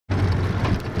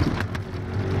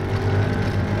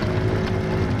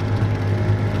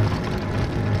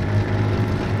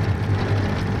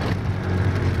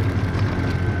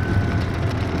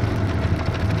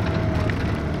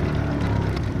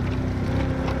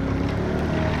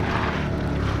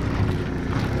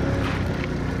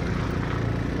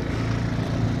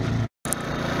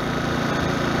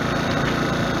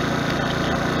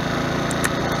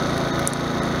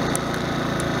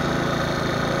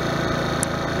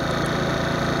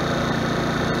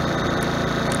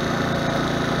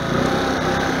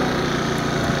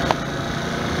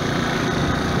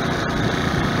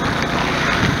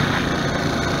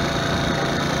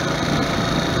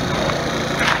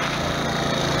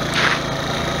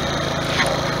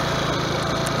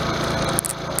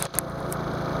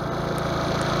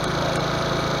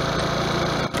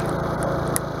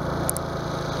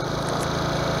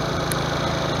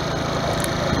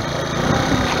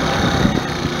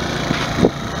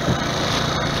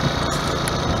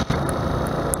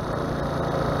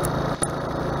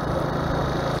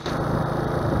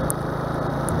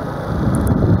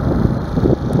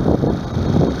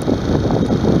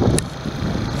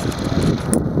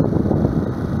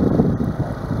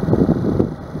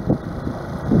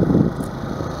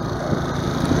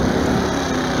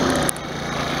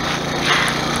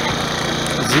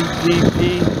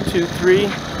ZP223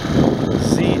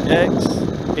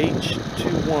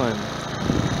 ZXH21.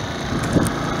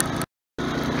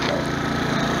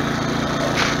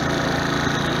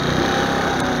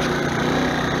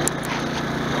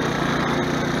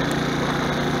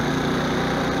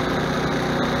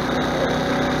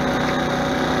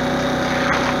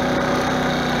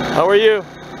 How are you?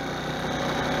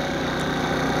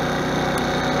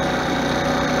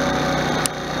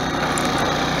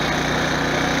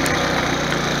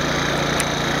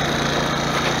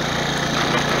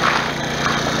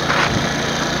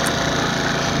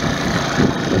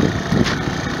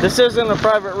 This isn't a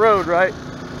private road, right?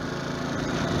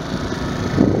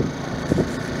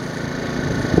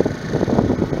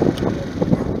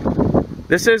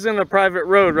 This isn't a private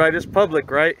road, right? It's public,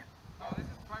 right? No, this is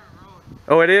private road.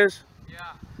 Oh, it is?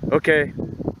 Yeah. Okay.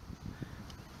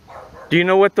 Do you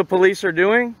know what the police are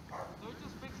doing? They're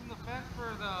just fixing the fence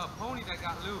for the pony that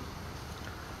got loose.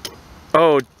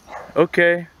 Oh,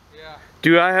 okay. Yeah.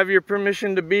 Do I have your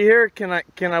permission to be here? Can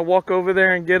I walk over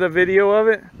there and get a video of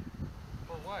it?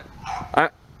 For what?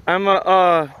 I'm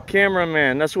a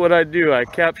cameraman. That's what I do. I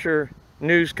capture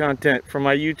news content for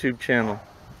my YouTube channel.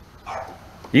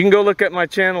 You can go look at my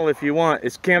channel if you want.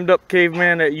 It's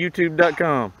camedupcaveman at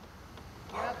youtube.com.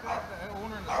 Yeah, that's the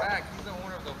owner in the back. He's the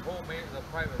owner of the whole the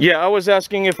private. Yeah, I was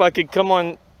asking if I could come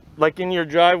on, like in your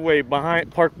driveway,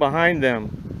 park behind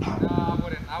them. No, I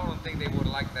wouldn't think they would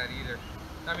like that either.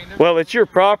 I mean, well, it's your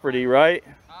property, right?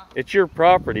 Huh? It's your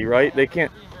property, right? They can't.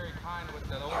 They're being very kind with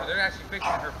the owner. They're actually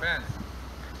fixing her fence.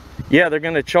 Yeah, they're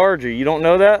gonna charge you. You don't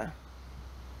know that? I don't know.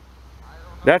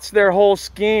 That's their whole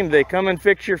scheme. They come and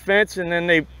fix your fence, and then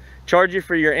they charge you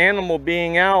for your animal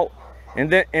being out, and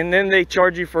then they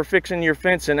charge you for fixing your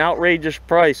fence, an outrageous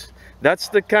price. That's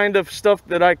the kind of stuff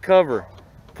that I cover.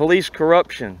 Police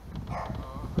corruption.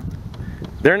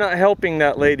 They're not helping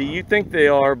that lady. You think they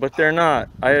are, but they're not,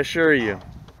 I assure you.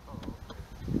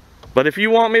 But if you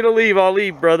want me to leave, I'll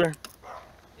leave, brother.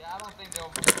 Yeah, I don't think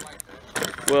they'll like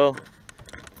that. Well,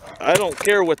 I don't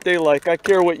care what they like. I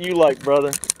care what you like,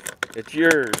 brother. It's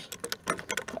yours.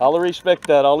 I'll respect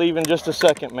that. I'll leave in just a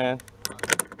second, man.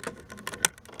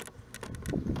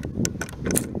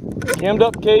 Cammed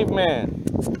up caveman.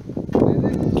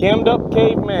 Cammed up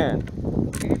caveman.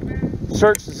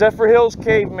 Search Zephyr Hills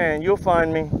caveman. You'll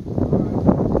find me.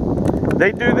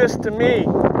 They do this to me.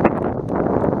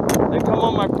 They come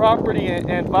on my property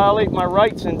and violate my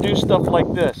rights and do stuff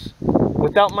like this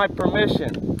without my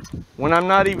permission when I'm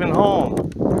not even home.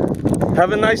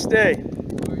 Have a nice day.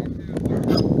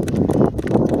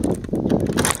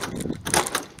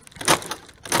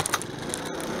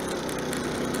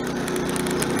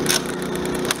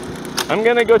 I'm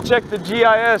gonna go check the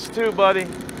GIS too, buddy.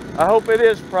 I hope it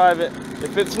is private.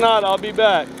 If it's not, I'll be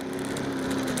back.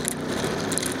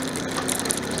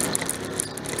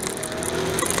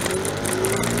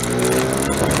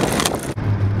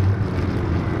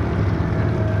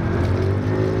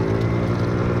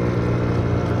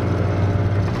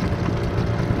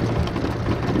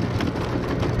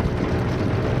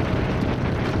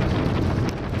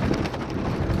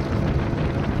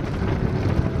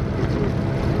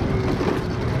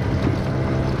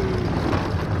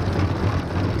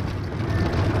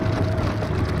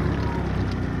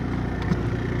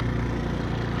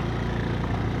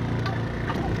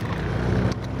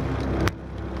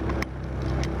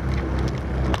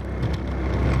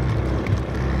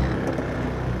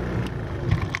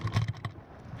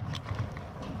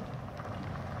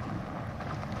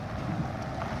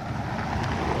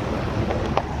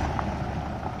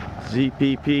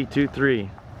 ZPP23.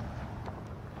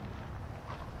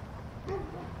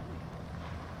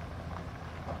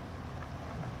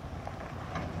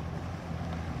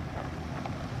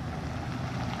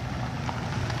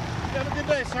 Have a good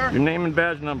day, sir. Your name and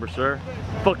badge number, sir.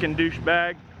 Fucking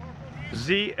douchebag.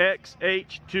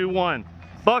 ZXH21.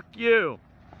 Fuck you.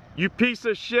 You piece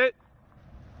of shit.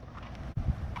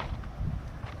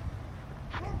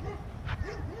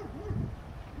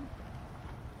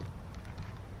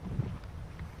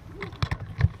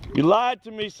 You lied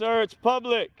to me, sir. It's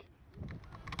public.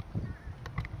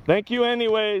 Thank you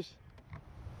anyways.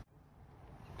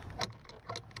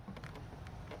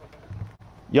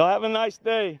 Y'all have a nice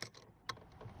day.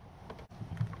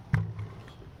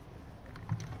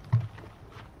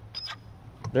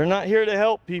 They're not here to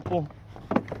help people.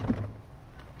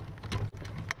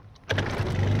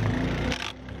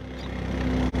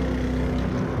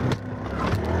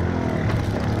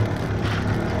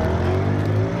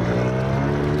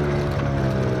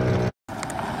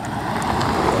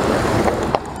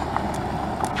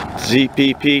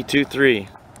 ZPP23.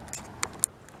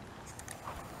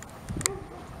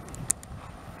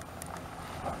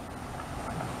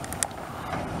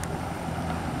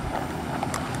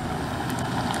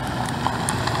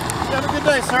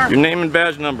 say, sir? Your name and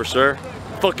badge number, sir.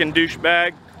 Fucking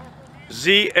douchebag.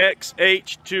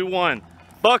 ZXH21.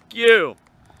 Fuck you.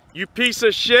 You piece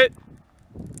of shit.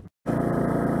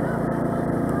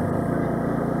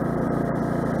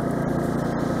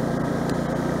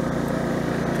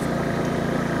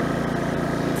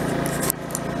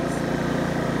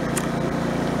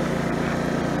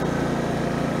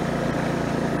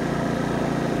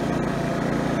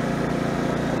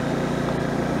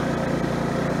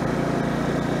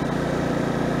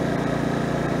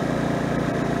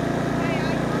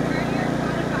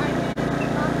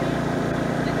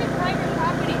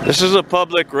 This is a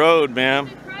public road, ma'am.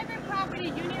 This is private property.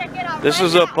 You need to get out. This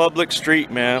is a public street,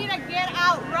 ma'am. You need to get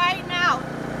out right now.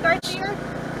 30 years.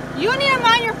 You need to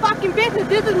mind your fucking business.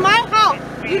 This is my house.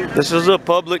 This is a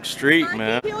public street,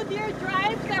 ma'am. Hill Deer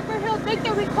Drive, Zephyr Hill,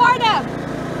 Victor, record them.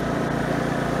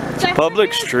 It's a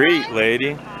public street,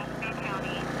 lady.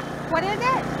 What is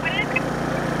it?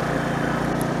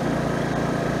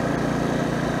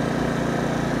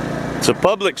 It's a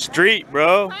public street,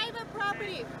 bro. Private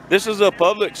property. This is a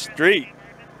public street.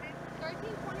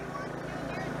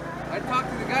 1321 I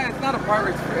talked to the guy. It's not a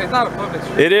private street. It's not a public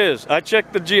street. It is. I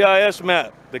checked the GIS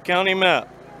map, the county map.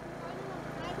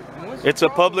 It's a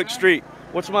public street.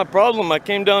 What's my problem? I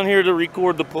came down here to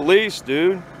record the police,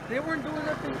 dude. They weren't doing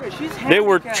nothing. She's handicapped. They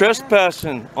were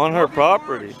trespassing on her No, they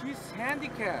property. weren't. She's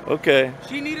handicapped. Okay.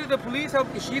 She needed the police help.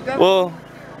 Well,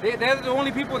 they're the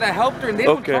only people that helped her, and they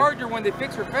Okay. don't charge her when they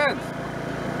fix her fence.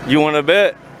 you want to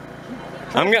bet?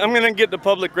 I'm gonna get the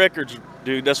public records,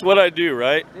 dude. That's what I do,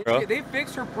 right, bro? They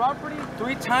fixed her property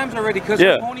 3 times already because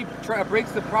Yeah. her pony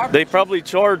breaks the property. They probably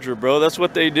charge her, bro. That's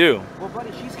what they do. Well, buddy,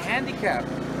 she's handicapped.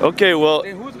 Okay, well,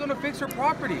 Then who's gonna fix her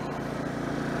property?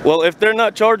 if they're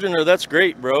not charging her, that's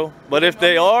great, bro. But if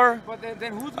they are, But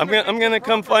then who's I'm fix gonna her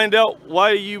come property? find out why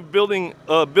are you building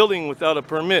a building without a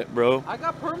permit, bro. I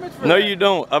got permits for No, that. you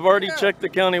don't. I've already Yeah. checked the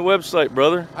county website,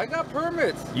 brother. I got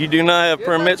permits. You do not have Yes,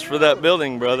 I permits do. for that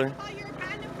building, brother. Oh, your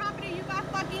abandoned property. You got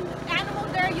fucking animals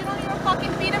there. You don't even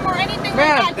fucking feed them or anything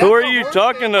Man, like that. Who are That's you what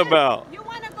talking we're about? You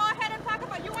want to go ahead and talk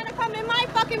about, you want to come in my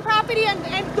fucking property and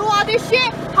do all this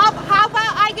shit? How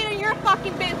about I get in your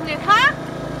fucking business, huh?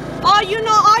 Oh, you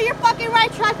know all your fucking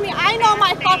rights. Trust me, I know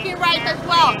my fucking rights as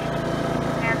well.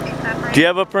 Do you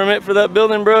have a permit for that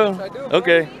building, bro? Yes, I do, bro.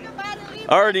 Okay. Think about it, leave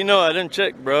I already know. I didn't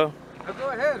check, bro. Now go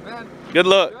ahead, man. Good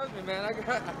luck. Trust me, man.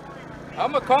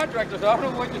 I'm a contractor, so I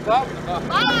don't know what you're talking about.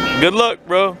 Bye. Good luck,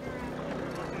 bro.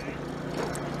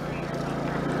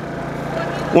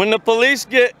 When the police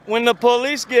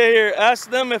get here, ask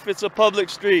them if it's a public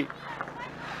street. How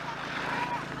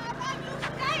about you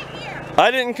stay here?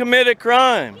 I didn't commit a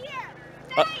crime. Here.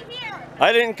 Stay here.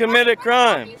 I didn't commit a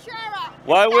crime. Fucking sheriff.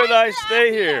 Why would Stay I your stay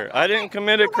ass here? I didn't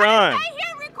commit a You wanna crime. Stay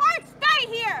here, record. Stay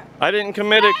here. I didn't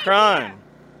commit a Stay crime. here.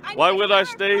 I Why need would to I hear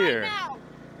stay right here? now.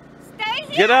 Stay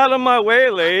here. Get out of my way,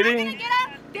 I'm not gonna lady. get out.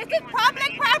 This is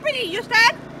public property. You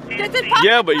said this is public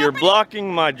Yeah, but you're property.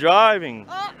 blocking my driving.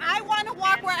 Oh, I want to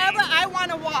walk wherever I want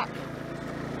to walk.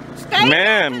 Stay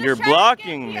Ma'am, here you're until the sheriff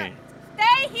blocking gets me. here.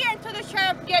 Stay here until the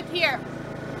sheriff gets here.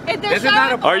 If the This is not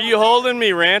sheriff- a- Are you holding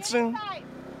me ransom?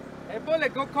 Hey,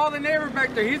 Bullet, go call the neighbor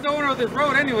back there. He's the owner of this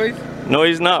road anyways. No,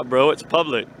 he's not, bro. It's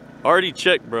public. Already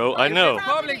checked, bro. I know. If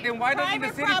it's public, then why doesn't the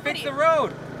Private city property. fix the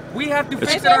road? We have to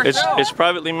fix it It's ourselves.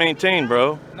 privately maintained,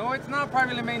 bro. No, it's not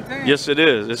privately maintained. Yes, it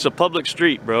is. It's a public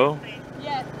street, bro.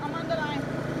 Yes, I'm on the line.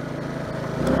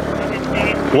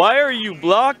 Why are you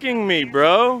blocking me,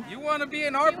 bro? You want to be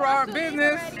in our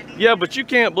business? Yeah, but you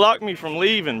can't block me from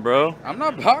leaving, bro. I'm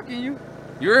not blocking you.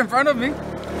 You're in front of me.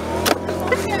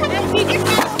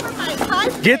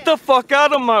 Get the fuck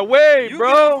out of my way, You get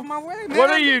bro. off my way, man. What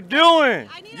are you doing?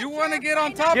 You wanna get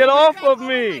on top Get of off He's of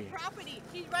running over me. my property.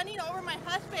 He's running over my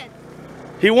husband.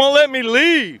 He won't let me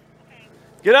leave.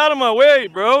 Get out of my way,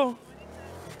 bro.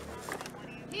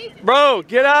 Bro,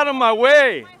 get out of my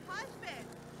way. My husband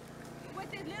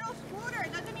with his little scooter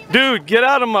doesn't even. Dude, get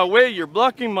out of my way. You're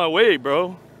blocking my way,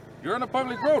 bro. You're on a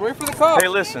public road. Wait for the call. Hey,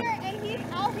 listen. And he's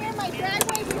out here in my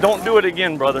driveway. Don't do it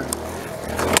again, brother.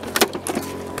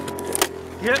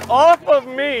 Get off of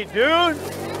me, dude.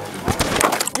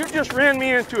 You just ran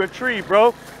me into a tree,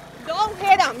 bro. Don't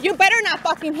hit him. You better not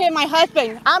fucking hit my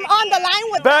husband. I'm on the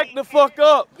line with. Back the fuck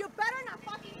up. You better not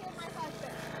fucking hit my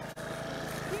husband.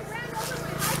 He ran over my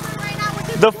husband right now with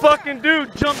his The scooter. fucking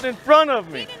dude jumped in front of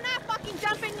He me. did not fucking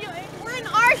jump in you. We're in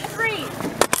our street.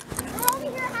 We're over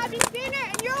here having dinner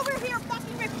and you're over here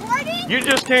fucking recording? You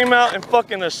just came out and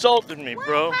fucking assaulted me, We're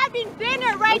bro. having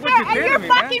dinner right Look what there you and did you're to me,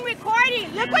 man. fucking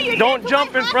recording. Look what you Don't did to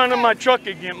jump my in front of my husband. truck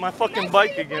again, my fucking Make bike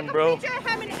sure you again, take a bro. picture of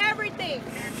him and everything.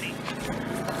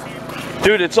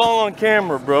 Dude, it's all on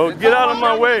camera, bro. Get out of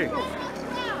my way.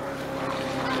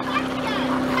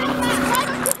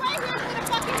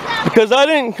 Because I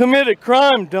didn't commit a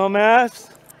crime, dumbass.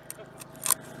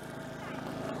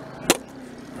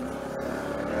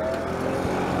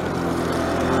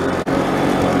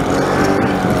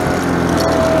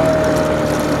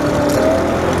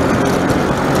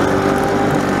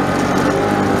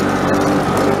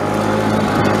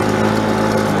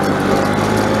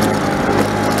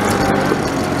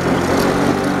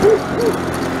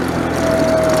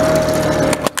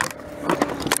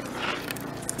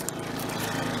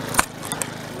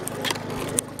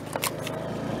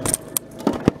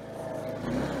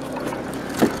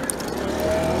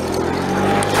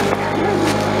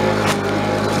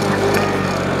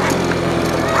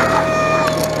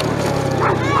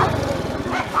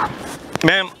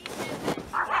 Ma'am.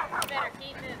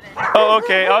 Oh,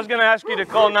 okay. I was going to ask you to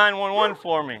call 911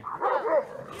 for me.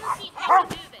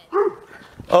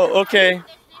 Oh, okay.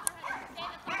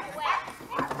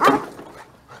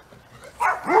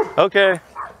 Okay.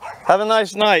 Have a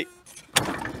nice night.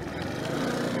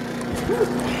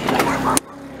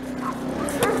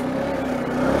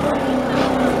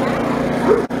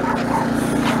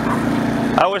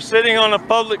 I was sitting on a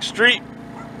public street.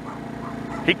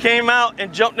 He came out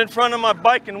and jumped in front of my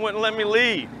bike and wouldn't let me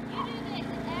leave.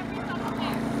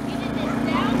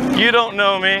 You don't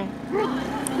know me.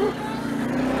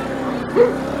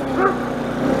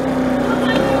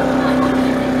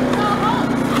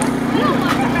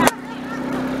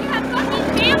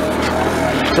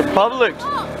 It's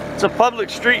a public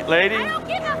street, lady. I don't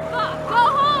give a fuck. Go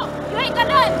home. You ain't got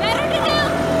nothing better to do.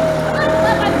 I'm gonna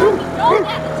let my fucking dog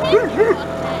have to take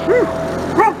you.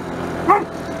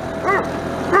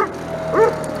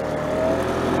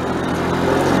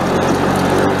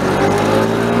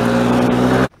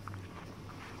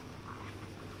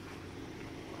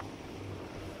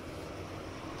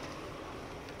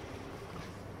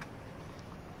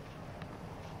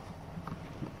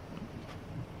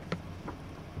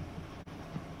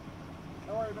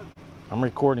 I'm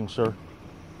recording, sir.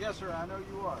 Yes, sir, I know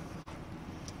you are.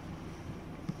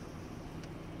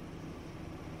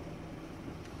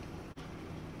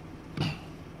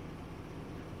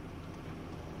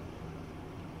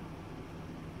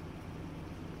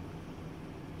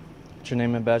 What's your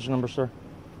name and badge number, sir?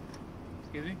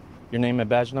 Excuse me? Your name and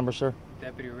badge number, sir?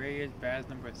 Deputy Reyes, badge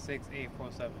number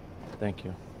 6847. Thank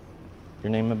you.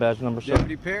 Your name and badge number, sir?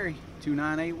 Deputy Perry,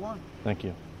 2981. Thank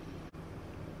you.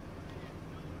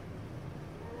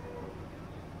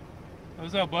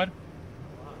 What's up, bud?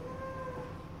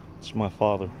 It's my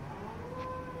father.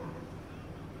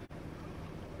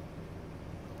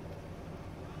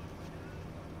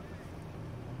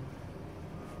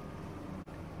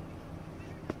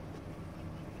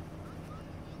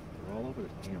 They're all over the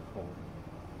damn phone.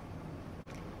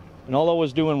 And all I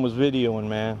was doing was videoing,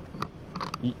 man.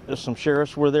 Some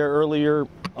sheriffs were there earlier,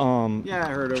 Yeah, I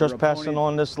heard over trespassing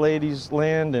on this lady's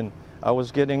land, and I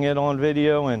was getting it on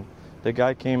video, and the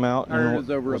guy came out I heard and it was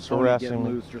over was a pony harassing getting me.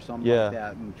 loosed or something Yeah. like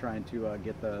that, and trying to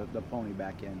get the pony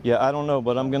back in. Yeah, I don't know,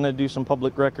 but I'm gonna do some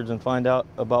public records and find out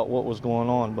about what was going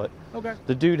on. But Okay,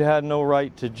 the dude had no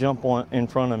right to jump on in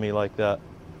front of me like that.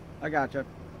 I gotcha.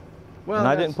 Well, And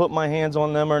I didn't put my hands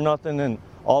on them or nothing, and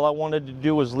all I wanted to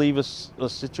do was leave a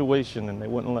situation, and they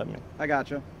wouldn't let me. I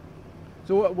gotcha.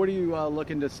 So what are you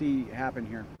looking to see happen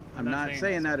here? I'm not not saying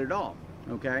saying that at all,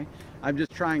 okay? I'm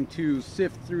just trying to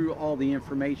sift through all the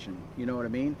information, you know what I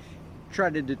mean?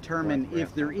 Try to determine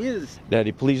if there is...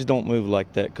 Daddy, please don't move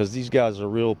like that, because these guys are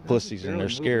real pussies, and they're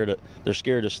scared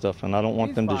of stuff, and I don't want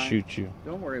He's them to fine. shoot you.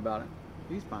 Don't worry about it.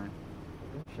 He's fine.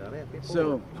 Shut up.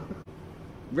 So,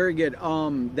 very good.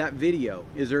 That video,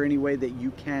 is there any way that you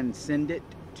can send it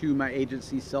to my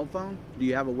agency's cell phone? Do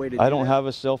you have a way to do I don't that? have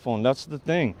a cell phone. That's the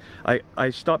thing. I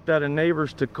stopped at a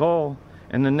neighbor's to call,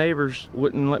 and the neighbors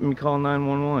wouldn't let me call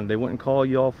 911. They wouldn't call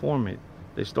y'all for me.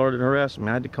 They started harassing me.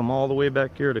 I had to come all the way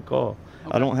back here to call.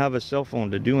 Okay. I don't have a cell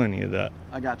phone to do any of that.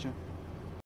 I gotcha.